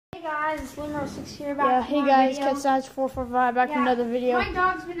Hey guys, it's Limro6 here Hey guys, CatScience445 back with another video. My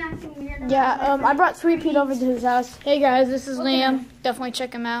dog's been acting weird. I brought Sweet Pete over to his house. Hey guys, this is Liam. Definitely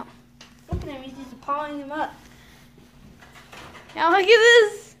check him out. Look at him, he's just pawing him up. Now look at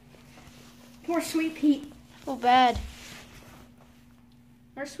this. Poor Sweet Pete. So bad.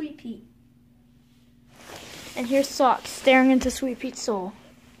 Where's Sweet Pete? And here's Sock staring into Sweet Pete's soul.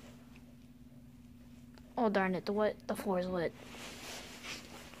 Oh darn it, the floor is lit.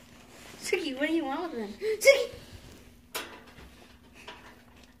 Suki, what do you want with him? Suki!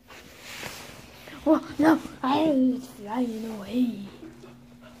 Well, no, I flying away.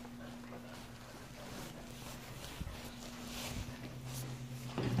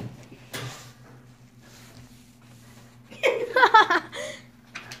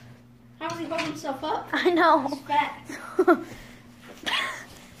 How's he hold himself up? I know. He's fat.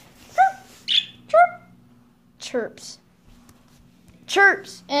 Chirps.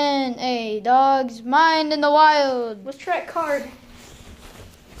 Chirps in a dog's mind in the wild. Let's try a card.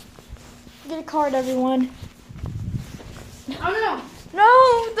 Get a card, everyone. Oh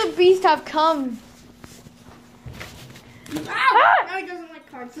No, the beast have come. no! Ow! Ah! No, he doesn't like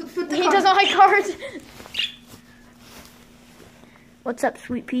cards. Let's put the He card. doesn't like cards. What's up,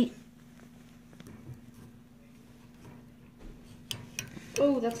 Sweet Pete?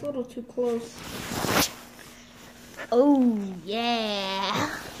 Oh, that's a little too close. Oh, yeah.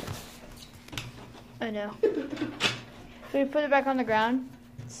 I know. Should we put it back on the ground?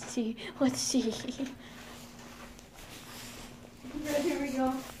 Let's see. Here we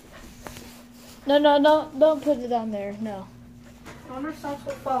go. No, don't put it down there. No. I wonder if Socks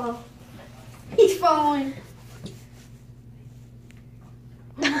will follow. He's following.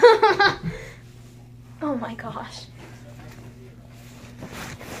 Oh my gosh.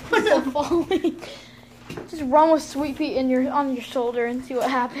 What's up, following? Just run with Sweet Pete on your shoulder and see what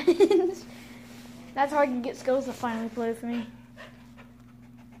happens. That's how I can get Skills to finally play with me.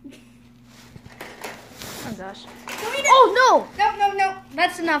 Oh gosh. Oh no! No.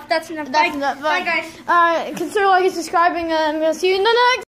 That's enough. That's Bye. enough. Bye, guys. Consider liking, subscribing, and I'm gonna see you in the next.